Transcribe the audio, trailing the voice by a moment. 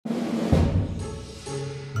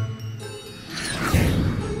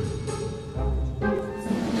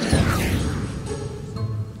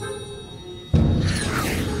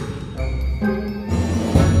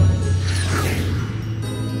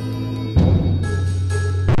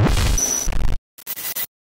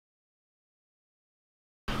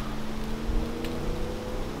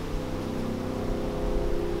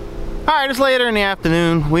Alright, it's later in the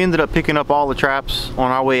afternoon. We ended up picking up all the traps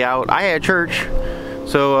on our way out. I had church,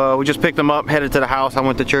 so we just picked them up, headed to the house. I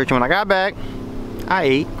went to church, and when I got back, I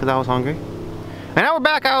ate because I was hungry. And now we're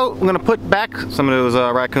back out. We're gonna put back some of those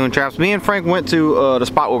raccoon traps. Me and Frank went to the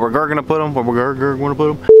spot where we're gonna put them.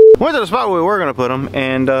 Went to the spot where we're gonna put them,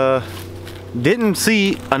 and didn't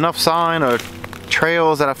see enough sign or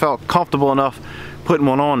trails that I felt comfortable enough putting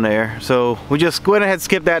one on there. So we just went ahead and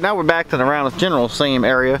skipped that. Now we're back to the around the general same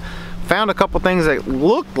area. Found a couple things that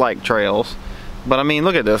looked like trails, but I mean,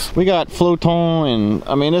 look at this. We got floton, and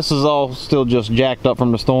I mean, this is all still just jacked up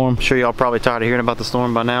from the storm. I'm sure y'all probably tired of hearing about the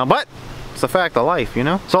storm by now, but it's a fact of life, you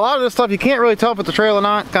know? So a lot of this stuff, you can't really tell if it's a trail or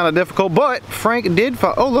not. Kind of difficult, but Frank did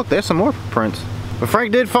find, oh look, there's some more prints. But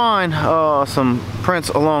Frank did find some prints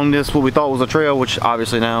along this, what we thought was a trail, which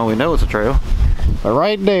obviously now we know it's a trail. But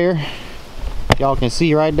right there, y'all can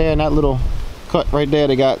see right there in that little cut right there,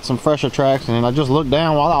 they got some fresher tracks, and I just looked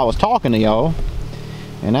down while I was talking to y'all,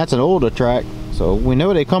 and that's an older track, so we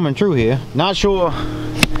know they coming through here. Not sure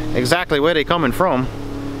exactly where they coming from,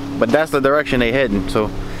 but that's the direction they heading. So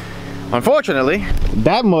unfortunately,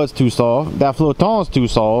 that mud's too soft, that floton's too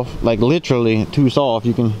soft, like literally too soft.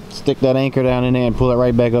 You can stick that anchor down in there and pull it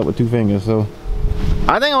right back up with 2 fingers. So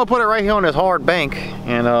I think I'm gonna put it right here on this hard bank,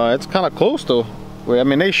 and it's kind of close to where, I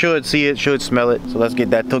mean, they should see it, should smell it. So let's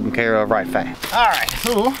get that taken care of right fast. All right,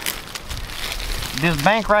 so this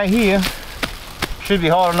bank right here should be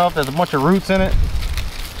hard enough. There's a bunch of roots in it,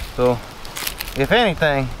 so if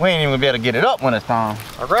anything, we ain't even gonna be able to get it up when it's time.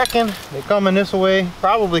 I reckon they're coming this way,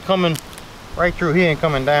 probably coming right through here and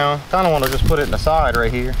coming down. Kind of want to just put it in the side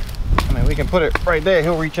right here. I mean, we can put it right there.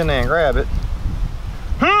 He'll reach in there and grab it.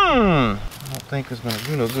 I don't think it's gonna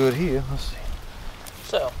do no good here. Let's see.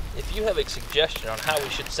 So, if you have a suggestion on how we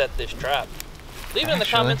should set this trap, leave it in the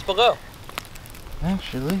comments below.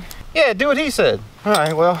 Actually, yeah, do what he said. All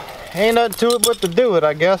right, well, ain't nothing to it but to do it,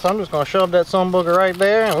 I guess. I'm just gonna shove that sumbooger right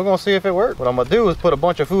there, and we're gonna see if it works. What I'm gonna do is put a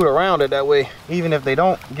bunch of food around it. That way, even if they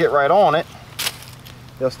don't get right on it,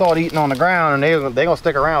 they'll start eating on the ground, and they're gonna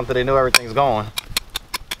stick around till they know everything's gone.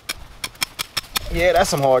 Yeah, that's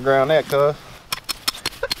some hard ground there, cuz.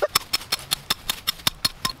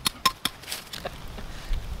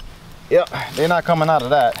 Yep, they're not coming out of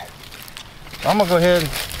that. So I'm gonna go ahead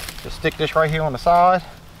and just stick this right here on the side,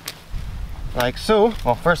 like so.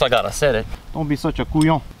 Well, first I gotta set it. Don't be such a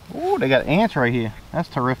couillon. Ooh, they got ants right here. That's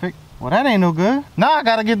terrific. Well, that ain't no good. Now I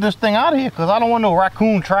gotta get this thing out of here, because I don't want no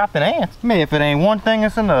raccoon trapped in ants. Man, if it ain't one thing,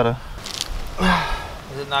 it's another.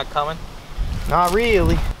 Is it not coming? Not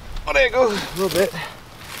really. Oh, there it goes, a little bit.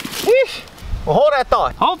 Yeesh. Well, hold that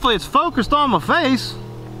thought. Hopefully it's focused on my face.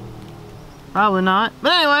 Probably not.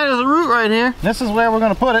 But anyway, there's a root right here. This is where we're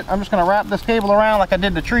gonna put it. I'm just gonna wrap this cable around like I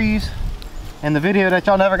did the trees in the video that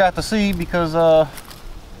y'all never got to see because,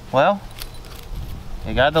 well,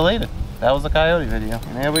 it got deleted. That was the coyote video.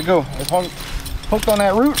 And there we go. It's hooked on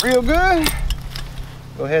that root real good.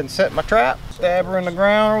 Go ahead and set my trap. Stab her in the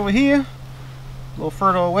ground over here. A little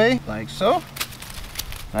further away, like so.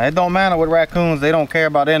 Now, it don't matter with raccoons. They don't care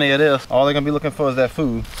about any of this. All they're gonna be looking for is that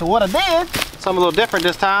food. So what I did, something a little different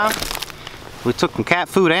this time. We took some cat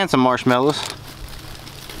food and some marshmallows.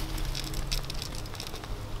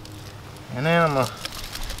 And then I'm gonna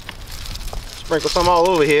sprinkle some all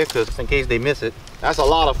over here, because in case they miss it. That's a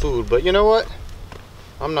lot of food, but you know what?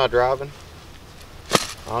 I'm not driving.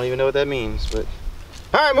 I don't even know what that means, but.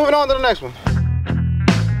 All right, moving on to the next one.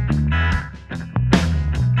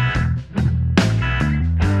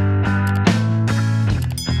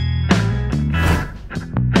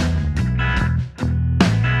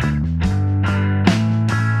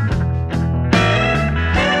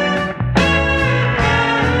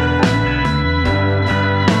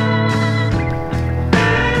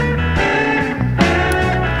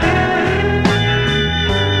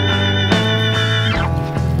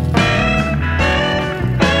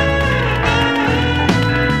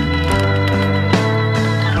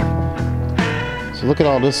 Look at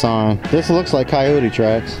all this sign. This looks like coyote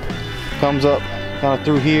tracks. Comes up kind of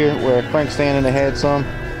through here where Frank's standing ahead some.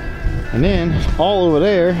 And then all over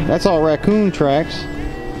there, that's all raccoon tracks.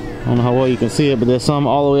 I don't know how well you can see it, but there's some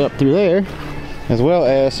all the way up through there, as well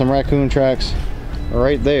as some raccoon tracks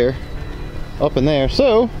right there, up in there.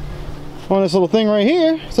 So on this little thing right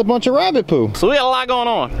here, it's a bunch of rabbit poo. So we got a lot going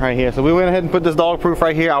on right here. So we went ahead and put this dog proof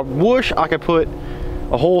right here. I wish I could put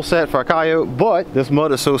a whole set for a coyote, but this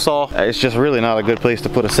mud is so soft, it's just really not a good place to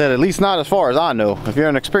put a set, at least not as far as I know. If you're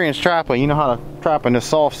an experienced trapper, you know how to trap in this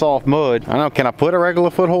soft mud. I don't know, can I put a regular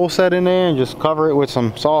foothold set in there and just cover it with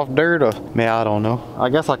some soft dirt? Or, man, I don't know. I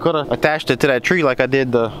guess I could have attached it to that tree like I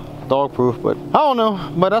did the dog proof, but I don't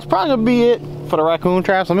know. But that's probably gonna be it for the raccoon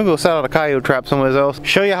traps. Let me go set out a coyote trap somewhere else.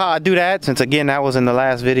 Show you how I do that, since again that was in the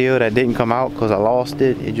last video that didn't come out because I lost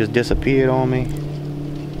it. It just disappeared on me.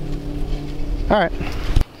 All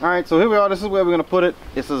right, so here we are. This is where we're gonna put it.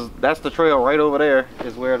 That's the trail right over there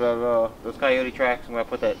is where those coyote tracks, where I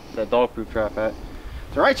put that dog proof trap at.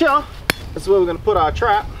 So right y'all, this is where we're gonna put our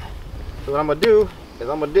trap. So what I'm gonna do is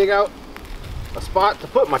I'm gonna dig out a spot to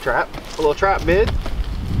put my trap, a little trap bed.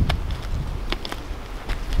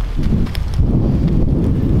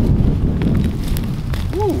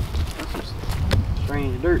 Ooh, that's some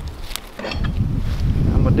strange dirt.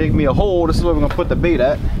 I'm gonna dig me a hole. This is where we're gonna put the bait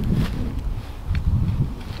at.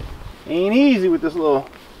 Ain't easy with this little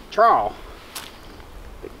trowel.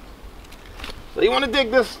 So you want to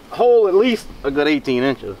dig this hole at least a good 18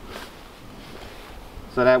 inches.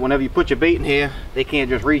 So that whenever you put your bait in here, they can't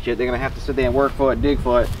just reach it. They're going to have to sit there and work for it, dig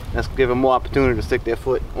for it. That's give them more opportunity to stick their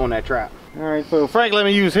foot on that trap. Alright, so Frank let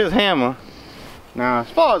me use his hammer. Now, as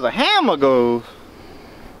far as a hammer goes,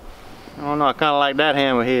 I don't know, I kind of like that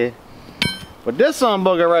hammer here. But this son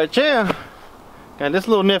bugger right here, got this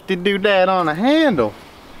little nifty doodad on the handle.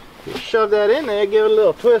 You shove that in there, give it a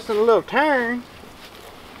little twist and a little turn.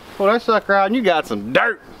 Pull that sucker out and you got some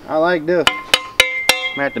dirt. I like this.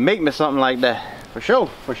 I'm gonna have to make me something like that. For sure,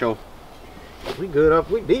 for sure. We good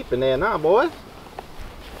up, we deep in there now, boys.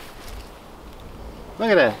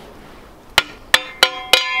 Look at that.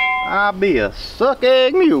 I'll be a suck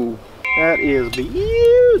egg mule. That is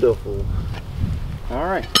beautiful.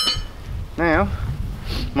 Alright. Now,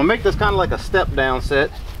 I'm gonna make this kind of like a step down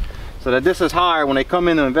set. So that this is higher. When they come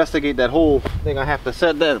in to investigate that hole, they're gonna have to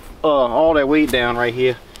set that all that weight down right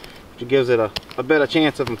here, which gives it a better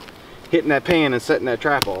chance of them hitting that pan and setting that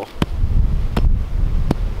trap off.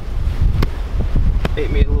 Make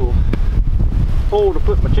me a little hole to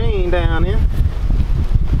put my chain down in.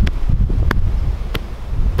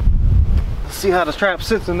 Let's see how the trap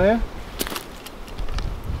sits in there.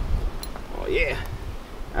 Oh yeah,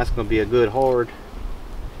 that's gonna be a good hard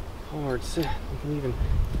set. You can even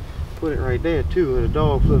put it right there too, with the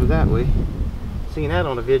dog flipping that way. Seen that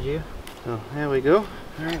on the video. So there we go.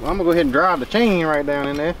 Alright, well I'm gonna go ahead and drive the chain right down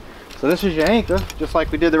in there. So this is your anchor, just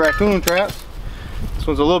like we did the raccoon traps. This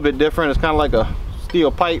one's a little bit different. It's kind of like a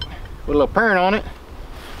steel pipe with a little pern on it.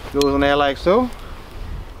 Goes in there like so.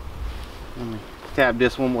 Let me tap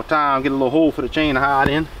this one more time, get a little hole for the chain to hide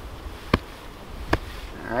in.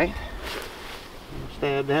 Alright.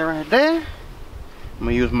 Stab that right there. I'm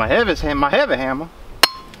gonna use my heavy hammer.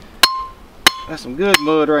 That's some good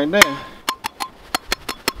mud right there.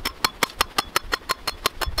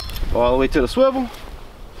 All the way to the swivel.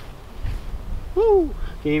 Woo!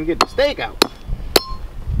 Can't even get the stake out.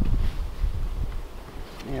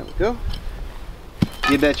 There we go.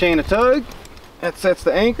 Give that chain a tug. That sets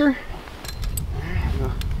the anchor. I'm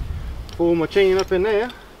gonna pull my chain up in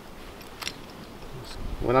there.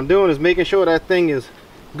 What I'm doing is making sure that thing is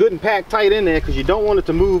good and packed tight in there, because you don't want it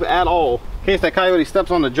to move at all. In case that coyote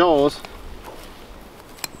steps on the jaws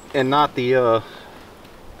and not the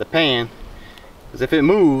pan, because if it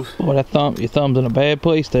moves, boy, your thumb's in a bad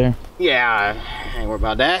place there. Yeah, I ain't worried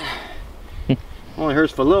about that. Only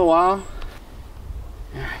hurts for a little while.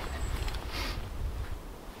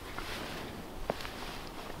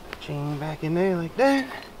 Chain back in there like that.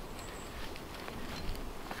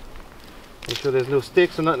 Make sure there's no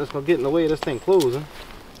sticks or nothing that's gonna get in the way of this thing closing.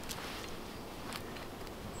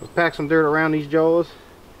 Let's pack some dirt around these jaws.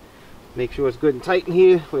 Make sure it's good and tight in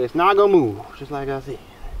here where it's not gonna move, just like I said.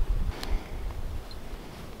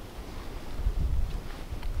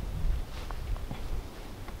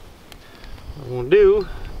 What I'm gonna do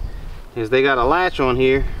is, they got a latch on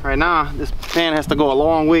here. Right now, this pan has to go a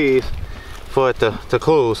long ways for it to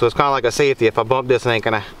close. So it's kind of like a safety. If I bump this, it ain't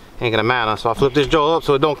gonna matter. So I flip this jaw up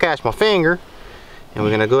so it don't catch my finger. And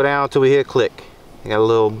we're gonna go down till we hear click. I got a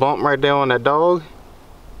little bump right there on that dog.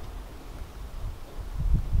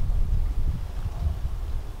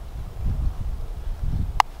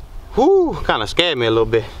 Whoo, kind of scared me a little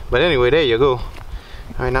bit. But anyway, there you go. All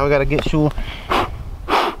right, now we gotta get sure.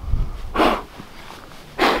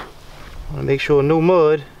 Wanna make sure no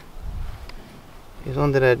mud is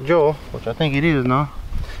under that jaw, which I think it is now.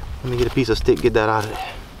 Let me get a piece of stick, get that out of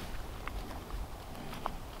there.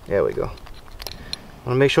 There we go.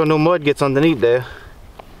 Wanna make sure no mud gets underneath there.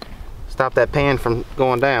 Stop that pan from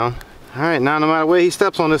going down. All right, now no matter where he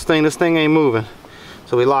steps on this thing ain't moving.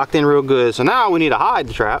 So we locked in real good. So now we need to hide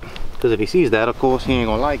the trap, because if he sees that, of course, he ain't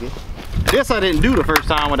gonna like it. This I didn't do the first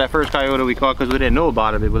time with that first coyote we caught, because we didn't know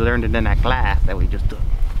about it. We learned it in that class that we just took.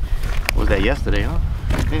 What was that, yesterday, huh?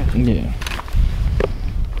 Yeah. Yeah.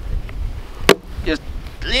 Just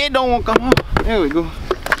lay light don't want to come on. There we go.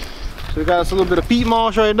 So we got us a little bit of peat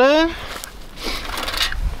moss right there.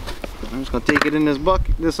 I'm just gonna take it in this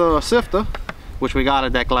bucket, this sifter, which we got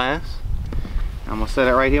at that glass. I'm gonna set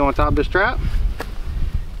it right here on top of this trap.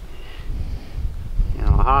 And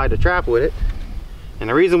I'll hide the trap with it. And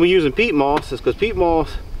the reason we're using peat moss is because peat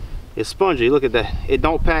moss is spongy. Look at that. It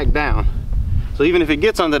don't pack down. So even if it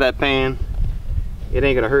gets under that pan, it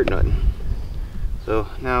ain't gonna hurt nothing. So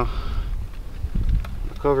now,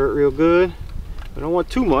 I'll cover it real good. We don't want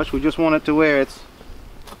too much. We just want it to where it's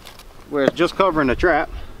just covering the trap.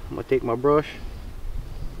 I'm gonna take my brush.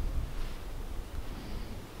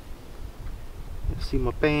 Let's see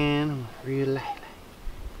my pan real light.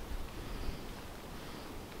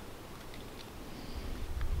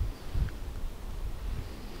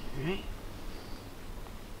 Alright.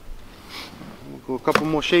 We'll go a couple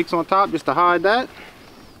more shakes on top just to hide that.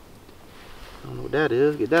 I don't know what that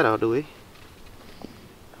is. Get that out of the way.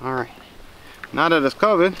 Alright. Now that it's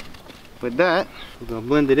covered with that, we're gonna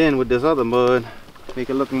blend it in with this other mud, make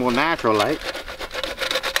it look more natural like.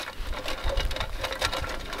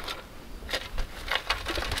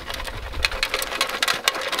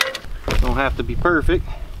 Don't have to be perfect.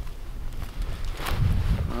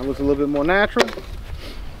 It looks a little bit more natural.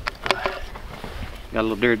 Got a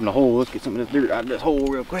little dirt in the hole. Let's get some of this dirt out of this hole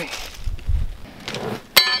real quick.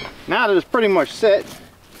 Now that it's pretty much set,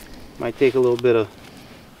 might take a little bit of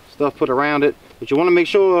stuff put around it. What you want to make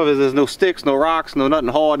sure of is there's no sticks, no rocks, no nothing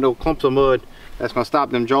hard, no clumps of mud. That's going to stop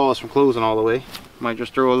them jaws from closing all the way. Might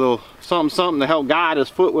just throw a little something to help guide his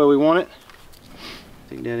foot where we want it.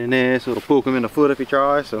 Take that in there so it'll poke him in the foot if he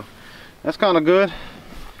tries. So that's kind of good.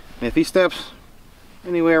 And if he steps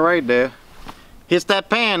anywhere right there, hits that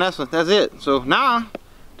pan, that's it. So now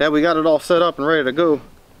that we got it all set up and ready to go,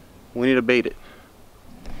 we need to bait it.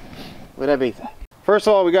 Where that bait at? First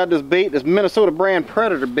of all, we got this bait, this Minnesota brand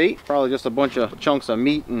Predator bait. Probably just a bunch of chunks of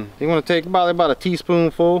meat, and you want to take about a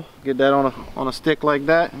teaspoonful. Get that on a stick like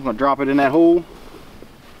that. I'm gonna drop it in that hole. I'm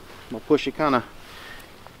gonna push it kind of a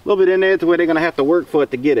little bit in there to where they're gonna have to work for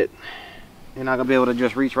it to get it. They're not gonna be able to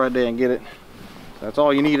just reach right there and get it. That's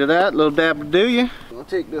all you need of that. Little dab to do you. I'm gonna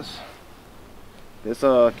take this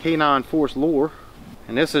canine force lure,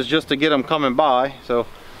 and this is just to get them coming by. So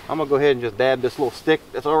I'm gonna go ahead and just dab this little stick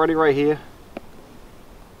that's already right here.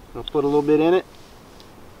 I'll put a little bit in it.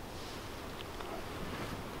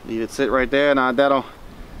 Leave it sit right there. Now that'll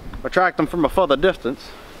attract them from a further distance.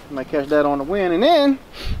 I might catch that on the wind. And then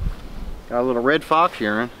got a little red fox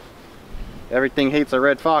urine. Everything hates a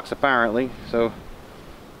red fox apparently, so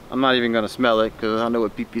I'm not even gonna smell it because I know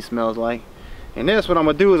what pee-pee smells like. And this, what I'm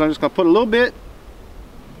gonna do is I'm just gonna put a little bit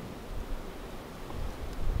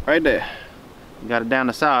right there. You got it down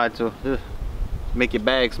the side, so make your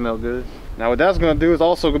bag smell good. Now what that's gonna do is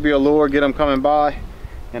also gonna be a lure, get them coming by.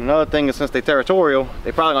 And another thing is, since they're territorial,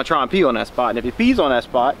 they're probably gonna try and pee on that spot. And if he pees on that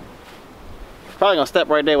spot, he's probably gonna step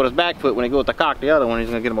right there with his back foot. When he goes to cock the other one, he's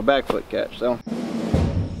gonna get him a back foot catch. So.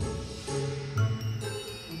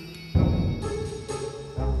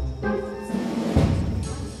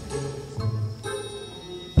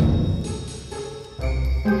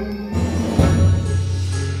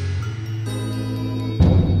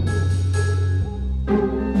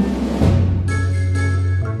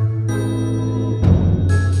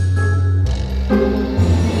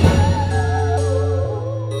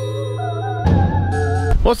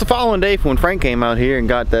 Well, it's the following day from when Frank came out here and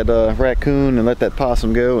got that raccoon and let that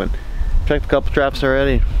possum go, and checked a couple traps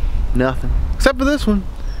already. Nothing. Except for this one.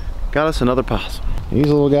 Got us another possum. These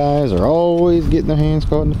little guys are always getting their hands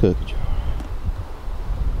caught in the cookie jar.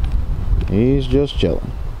 He's just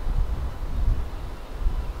chilling.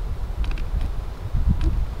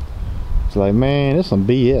 It's like, man, this is some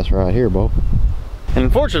BS right here, Bo. And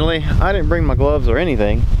unfortunately, I didn't bring my gloves or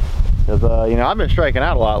anything. Because, you know, I've been striking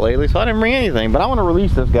out a lot lately, so I didn't bring anything. But I want to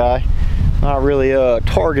release this guy. Not really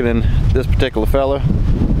targeting this particular fella.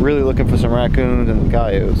 Really looking for some raccoons and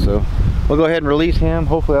coyotes. So we'll go ahead and release him.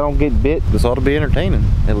 Hopefully I don't get bit. This ought to be entertaining,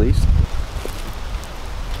 at least.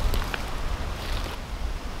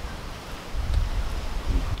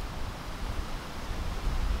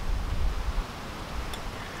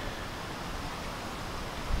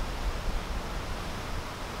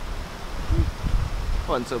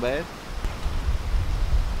 Wasn't so bad.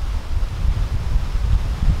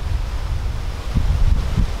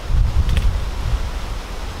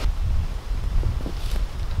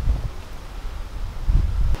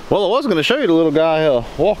 Well, I was going to show you the little guy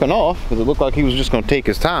walking off, because it looked like he was just going to take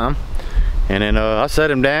his time. And then I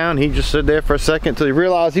set him down. He just stood there for a second until he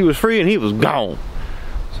realized he was free, and he was gone.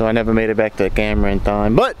 So so I never made it back to the camera in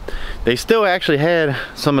time. But they still actually had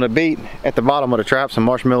some of the bait at the bottom of the trap, some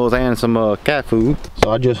marshmallows and some cat food. So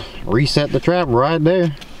I just reset the trap right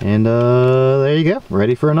there, and there you go,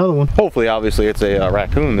 ready for another one. Hopefully, obviously, it's a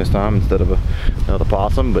raccoon this time instead of another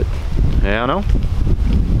possum, but yeah, I know.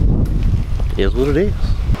 It is what it is.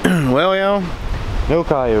 Well, y'all, no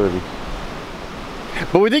coyote.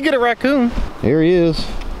 But we did get a raccoon. There he is,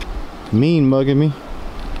 mean mugging me.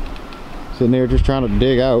 Sitting there just trying to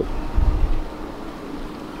dig out.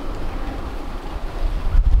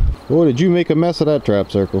 Boy, did you make a mess of that trap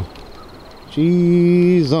circle.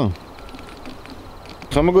 Jeez. So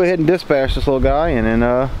I'm gonna go ahead and dispatch this little guy, and then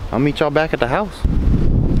I'll meet y'all back at the house.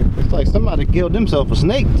 Looks like somebody killed himself a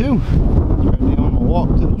snake too. Right there on the walk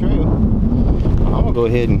to the trail. I'm gonna go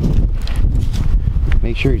ahead and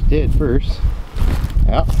make sure he's dead first.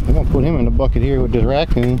 Yeah, I'm gonna put him in the bucket here with this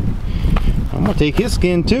raccoon. I'm gonna take his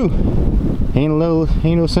skin too. Ain't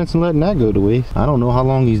no sense in letting that go to waste. I don't know how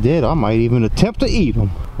long he's dead. I might even attempt to eat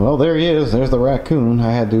him. Well, there he is. There's the raccoon.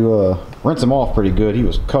 I had to rinse him off pretty good. He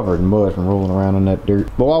was covered in mud from rolling around in that dirt.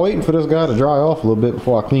 But while waiting for this guy to dry off a little bit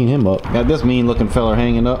before I clean him up, got this mean looking fella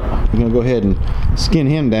hanging up. I'm gonna go ahead and skin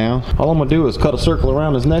him down. All I'm gonna do is cut a circle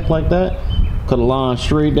around his neck like that. Cut a line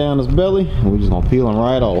straight down his belly, and we're just gonna peel him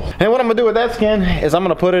right off. And what I'm gonna do with that skin is I'm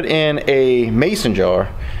gonna put it in a mason jar,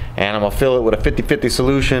 and I'm gonna fill it with a 50-50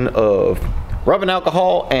 solution of rubbing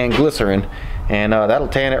alcohol and glycerin, and that'll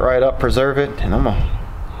tan it right up, preserve it, and I'm gonna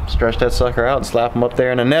stretch that sucker out and slap them up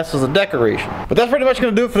there in the nest as a decoration. But that's pretty much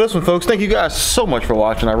gonna do it for this one, folks. Thank you guys so much for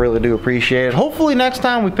watching. I really do appreciate it. Hopefully next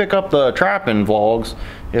time we pick up the trapping vlogs,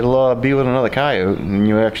 it'll be with another coyote, and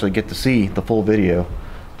you actually get to see the full video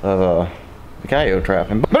of the coyote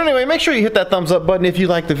trapping. But anyway, make sure you hit that thumbs up button if you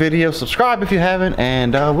like the video, subscribe if you haven't,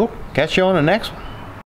 and we'll catch you on the next one.